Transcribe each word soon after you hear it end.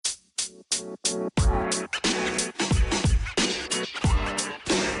Good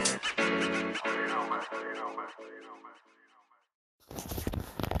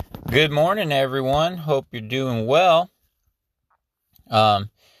morning, everyone. Hope you're doing well.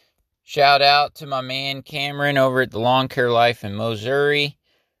 Shout out to my man Cameron over at the Lawn Care Life in Missouri.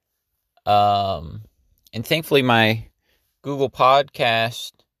 And thankfully my Google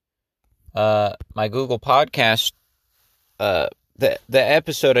Podcast, the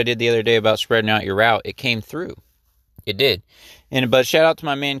episode I did the other day about spreading out your route, it came through. It did. But shout out to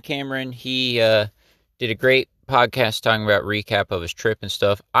my man Cameron. He did a great podcast talking about recap of his trip and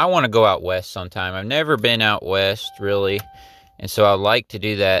stuff. I want to go out west sometime. I've never been out west, really. And so I'd like to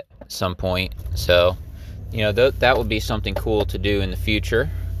do that at some point. So, that would be something cool to do in the future.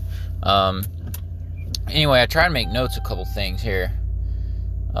 Anyway, I try to make notes a couple things here.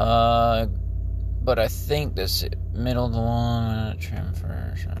 But I think this middle of the lawn, trim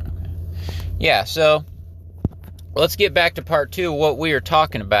first. Okay. Yeah, so let's get back to part 2 of what we were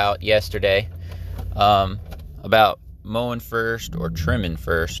talking about yesterday. About mowing first or trimming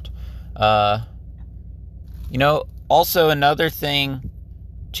first. Also another thing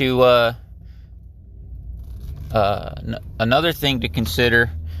to consider.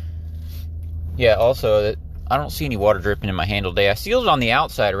 Yeah, also that I don't see any water dripping in my handle today. I sealed it on the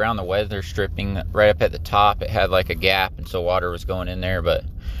outside around the weather stripping right up at the top. It had like a gap, and so water was going in there, but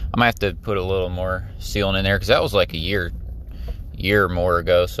I might have to put a little more sealant in there because that was like a year or more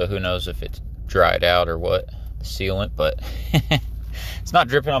ago, so who knows if it's dried out or what, the sealant, but it's not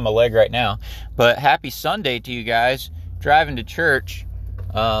dripping on my leg right now. But happy Sunday to you guys driving to church.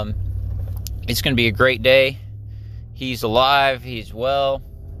 It's going to be a great day. He's alive, he's well,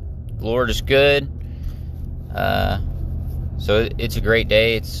 the Lord is good. So it's a great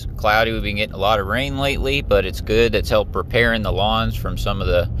day. It's cloudy. We've been getting a lot of rain lately, but it's good. That's helped preparing the lawns from some of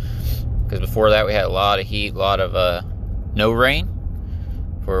because before that we had a lot of heat, a lot of no rain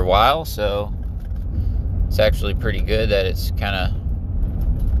for a while, so it's actually pretty good that it's kind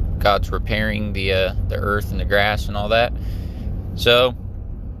of God's repairing the earth and the grass and all that. So,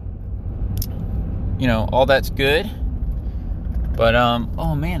 all that's good. But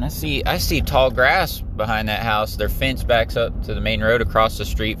oh man, I see tall grass behind that house. Their fence backs up to the main road across the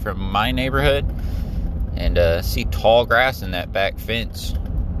street from my neighborhood, and see tall grass in that back fence.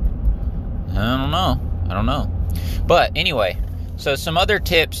 I don't know. But anyway, so some other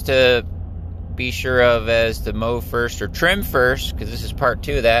tips to be sure of as to mow first or trim first, because this is part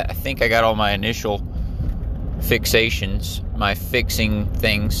 2 of that. I think I got all my initial fixations, my fixing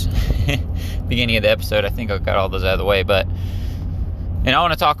things, beginning of the episode. I think I got all those out of the way, and I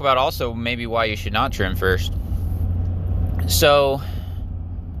want to talk about also maybe why you should not trim first. So,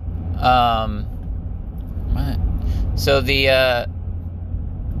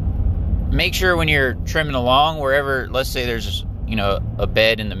 make sure when you're trimming along, wherever, let's say there's, a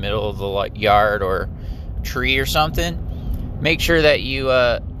bed in the middle of the yard or tree or something, make sure that you,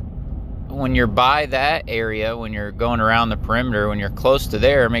 when you're by that area, when you're going around the perimeter, when you're close to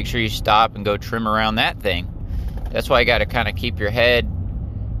there, make sure you stop and go trim around that thing. That's why you got to kind of keep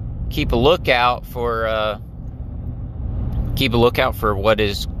a lookout for what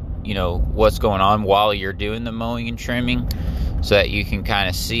is, what's going on while you're doing the mowing and trimming, so that you can kind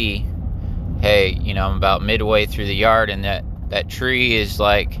of see, hey, I'm about midway through the yard, and that tree is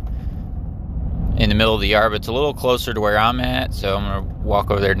like in the middle of the yard, but it's a little closer to where I'm at, so I'm going to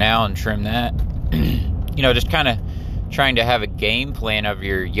walk over there now and trim that. Just kind of trying to have a game plan of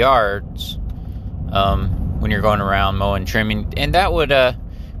your yards when you're going around mowing, trimming, and that would,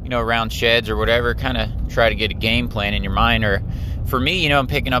 around sheds or whatever, kind of try to get a game plan in your mind. Or for me, I'm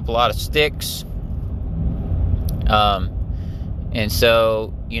picking up a lot of sticks, and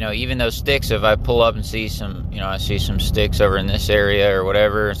so, even those sticks, if I pull up and see some, I see some sticks over in this area or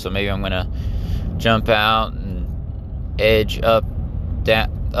whatever, so maybe I'm going to jump out and edge up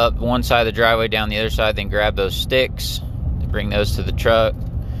one side of the driveway, down the other side, then grab those sticks, bring those to the truck.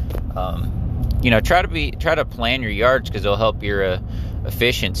 Try to plan your yards, because it'll help your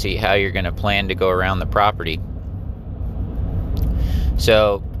efficiency, how you're going to plan to go around the property.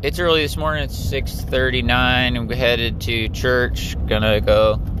 So it's early this morning. It's 6:39, and we're headed to church.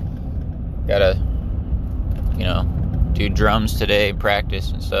 Gotta do drums today,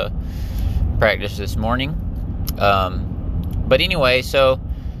 practice and stuff. Practice this morning. But anyway, so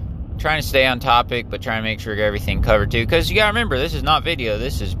trying to stay on topic, but trying to make sure everything covered too. Because you gotta remember, this is not video.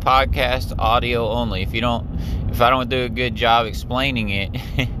 This is podcast audio only. If I don't do a good job explaining it,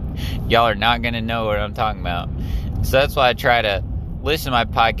 y'all are not gonna know what I'm talking about. So that's why I try to listen to my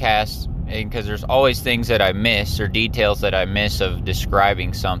podcast, because there's always things that I miss, or details that I miss of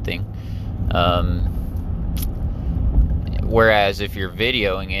describing something. Whereas if you're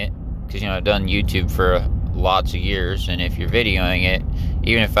videoing it, because I've done YouTube for lots of years, and if you're videoing it,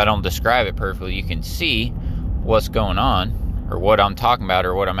 even if I don't describe it perfectly, you can see what's going on, or what I'm talking about,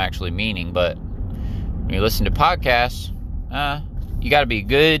 or what I'm actually meaning. But when you listen to podcasts, you got to be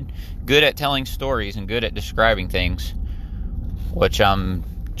good at telling stories and good at describing things, which I'm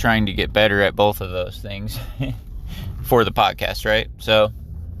trying to get better at both of those things for the podcast, right? So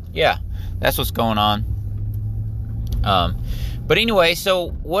yeah, that's what's going on. But anyway, so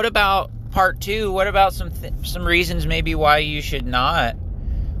what about part 2? What about some reasons maybe why you should not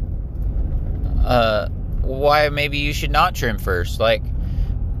why maybe you should not trim first? Like,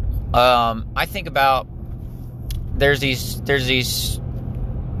 I think about there's these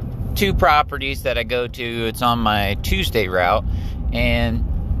 2 properties that I go to. It's on my Tuesday route, and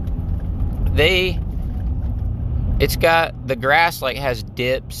it's got the grass like has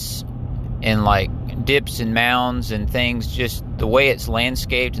dips and mounds and things, just the way it's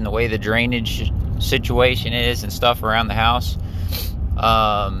landscaped and the way the drainage situation is and stuff around the house.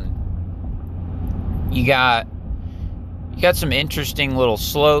 You got some interesting little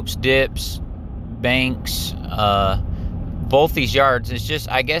slopes, dips, banks, both these yards. It's just,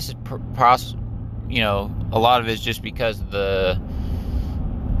 I guess it's a lot of it's just because of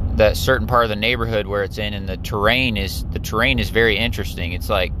that certain part of the neighborhood where it's in, and the terrain is very interesting. It's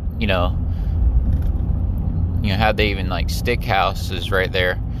like, how they even like stick houses right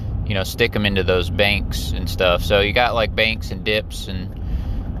there, stick them into those banks and stuff. So you got like banks and dips, and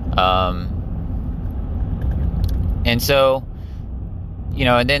so,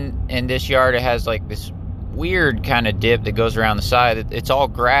 and then in this yard it has like this weird kind of dip that goes around the side. It's all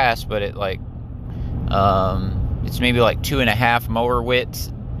grass, but it like, it's maybe like 2.5 mower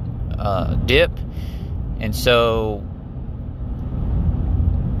width dip. And so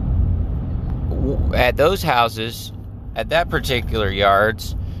at those houses, at that particular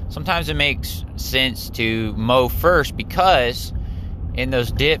yards, sometimes it makes sense to mow first, because in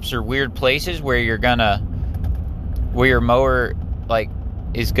those dips are weird places where your mower like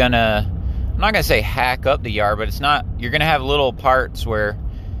is gonna, I'm not gonna say hack up the yard, but it's not, you're gonna have little parts where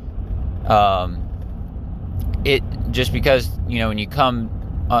it, just because when you come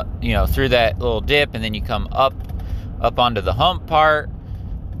through that little dip, and then you come up onto the hump part,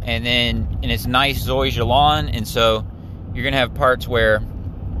 and it's nice zoysia lawn, and so you're gonna have parts where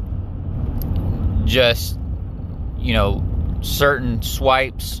just certain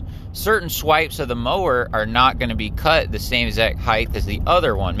swipes of the mower are not going to be cut the same exact height as the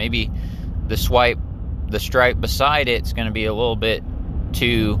other one. Maybe the stripe beside it's going to be a little bit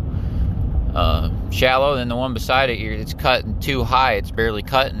too shallow, and the one beside it, it's cutting too high. It's barely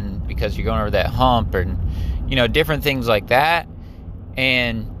cutting because you're going over that hump, and different things like that.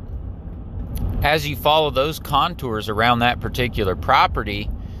 And as you follow those contours around that particular property,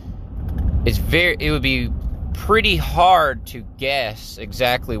 it would be pretty hard to guess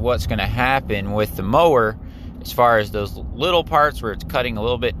exactly what's going to happen with the mower, as far as those little parts where it's cutting a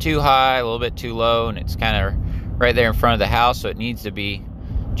little bit too high, a little bit too low, and it's kind of right there in front of the house, so it needs to be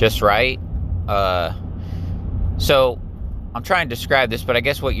just right. So I'm trying to describe this, but I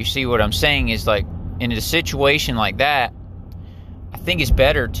guess what I'm saying is, like, in a situation like that, I think it's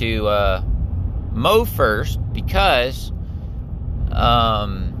better to mow first, because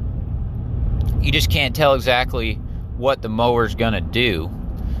you just can't tell exactly what the mower's gonna do,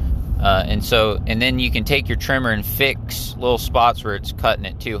 and then you can take your trimmer and fix little spots where it's cutting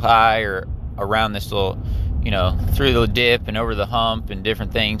it too high, or around this little, through the dip and over the hump and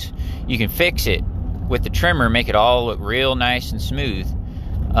different things. You can fix it with the trimmer, make it all look real nice and smooth,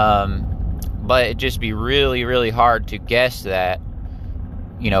 but it'd just be really, really hard to guess that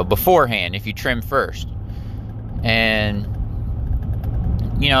beforehand if you trim first. And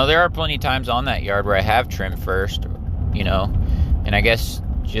there are plenty of times on that yard where I have trimmed first, and I guess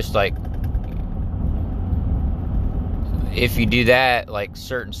just like, if you do that, like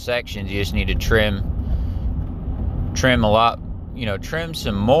certain sections, you just need to trim a lot, trim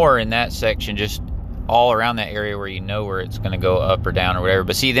some more in that section, just all around that area where where it's going to go up or down or whatever.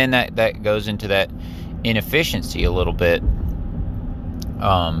 But see, then that goes into that inefficiency a little bit.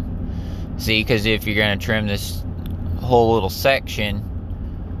 Because if you're going to trim this whole little section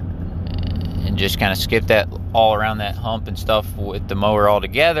and just kind of skip that all around that hump and stuff with the mower all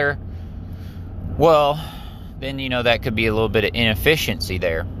together, well, then that could be a little bit of inefficiency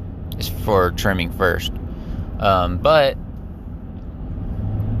there as for trimming first. But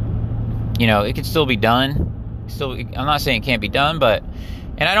it can still be done. I'm not saying it can't be done, but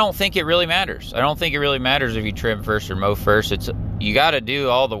And I don't think it really matters. I don't think it really matters if you trim first or mow first. You got to do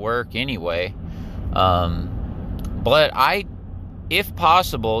all the work anyway. But if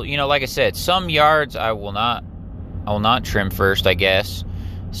possible, like I said, some yards I will not trim first, I guess.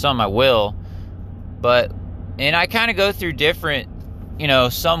 Some I will. And I kind of go through different,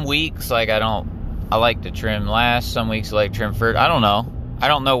 some weeks like I like to trim last. Some weeks I like to trim first. I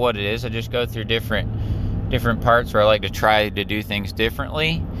don't know what it is. I just go through different parts where I like to try to do things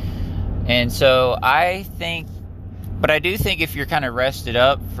differently. And so I do think if you're kind of rested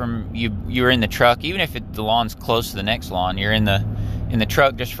up from you're in the truck, even if the lawn's close to the next lawn, you're in the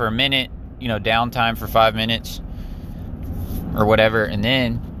truck just for a minute, downtime for 5 minutes or whatever, and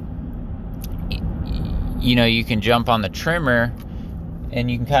then you can jump on the trimmer and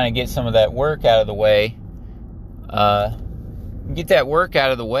you can kind of get some of that work out of the way. Get that work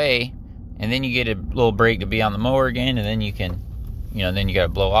out of the way, and then you get a little break to be on the mower again, and then you can, then you got to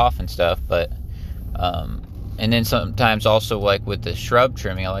blow off and stuff. But, and then sometimes also like with the shrub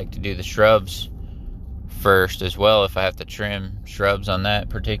trimming, I like to do the shrubs first as well if I have to trim shrubs on that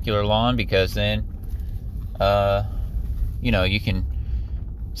particular lawn, because then, you can,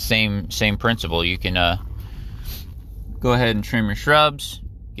 same principle. You can, go ahead and trim your shrubs,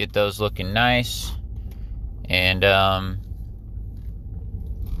 get those looking nice, and,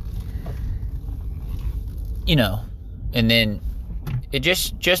 and then it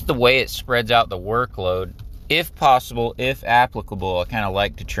just the way it spreads out the workload, if possible, if applicable, I kind of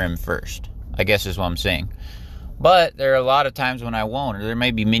like to trim first, I guess is what I'm saying. But there are a lot of times when I won't, or there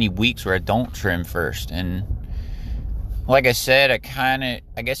may be many weeks where I don't trim first. And like I said, I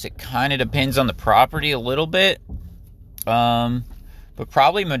guess it kind of depends on the property a little bit. But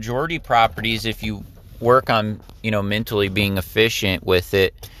probably majority properties, if you work on, mentally being efficient with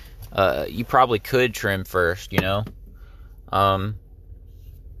it, you probably could trim first,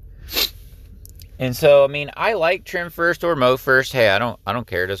 and so, I like trim first or mow first. Hey, I don't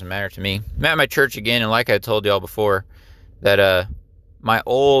care. It doesn't matter to me. I'm at my church again, and like I told y'all before, that, my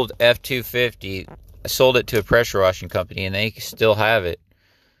old F-250, I sold it to a pressure washing company, and they still have it.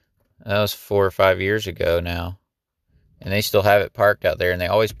 That was 4 or 5 years ago now. And they still have it parked out there, and they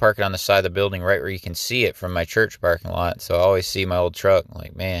always park it on the side of the building right where you can see it from my church parking lot. So I always see my old truck. I'm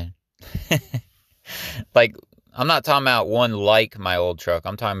like, man. Like, I'm not talking about one like my old truck.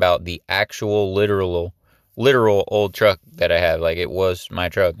 I'm talking about the actual literal old truck that I have. Like, it was my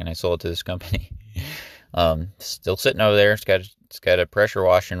truck, and I sold it to this company. Still sitting over there. It's got a pressure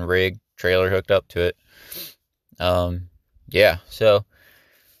washing rig trailer hooked up to it. Yeah, so,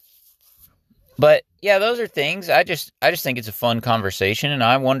 but yeah, those are things. I just think it's a fun conversation, and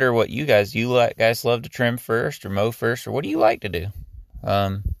I wonder what you guys love to trim first or mow first, or what do you like to do?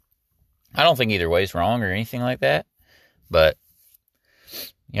 I don't think either way is wrong or anything like that, but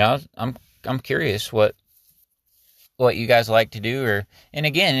I'm curious what you guys like to do, and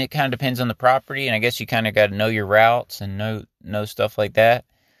again, it kind of depends on the property, and I guess you kind of got to know your routes and know stuff like that.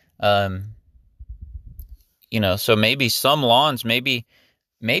 So maybe some lawns, maybe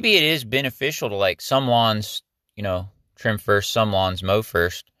it is beneficial to, like, some lawns, trim first, some lawns mow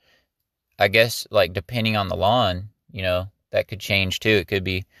first. I guess, like, depending on the lawn, that could change too. It could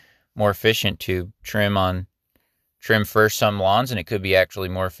be more efficient to trim first some lawns, and it could be actually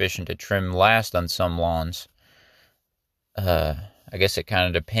more efficient to trim last on some lawns. I guess it kind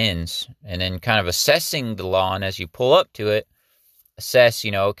of depends. And then kind of assessing the lawn as you pull up to it, assess,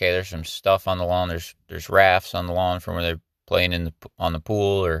 okay, there's some stuff on the lawn, there's rafts on the lawn from where they're playing on the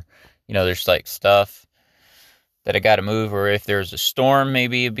pool, or, there's like stuff that I got to move, or if there's a storm,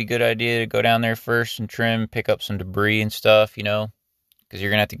 maybe it'd be a good idea to go down there first and trim, pick up some debris and stuff, because you're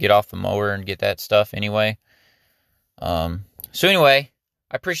going to have to get off the mower and get that stuff anyway. So anyway,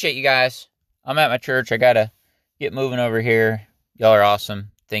 I appreciate you guys. I'm at my church. I got to get moving over here. Y'all are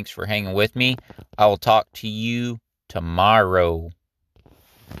awesome. Thanks for hanging with me. I will talk to you tomorrow.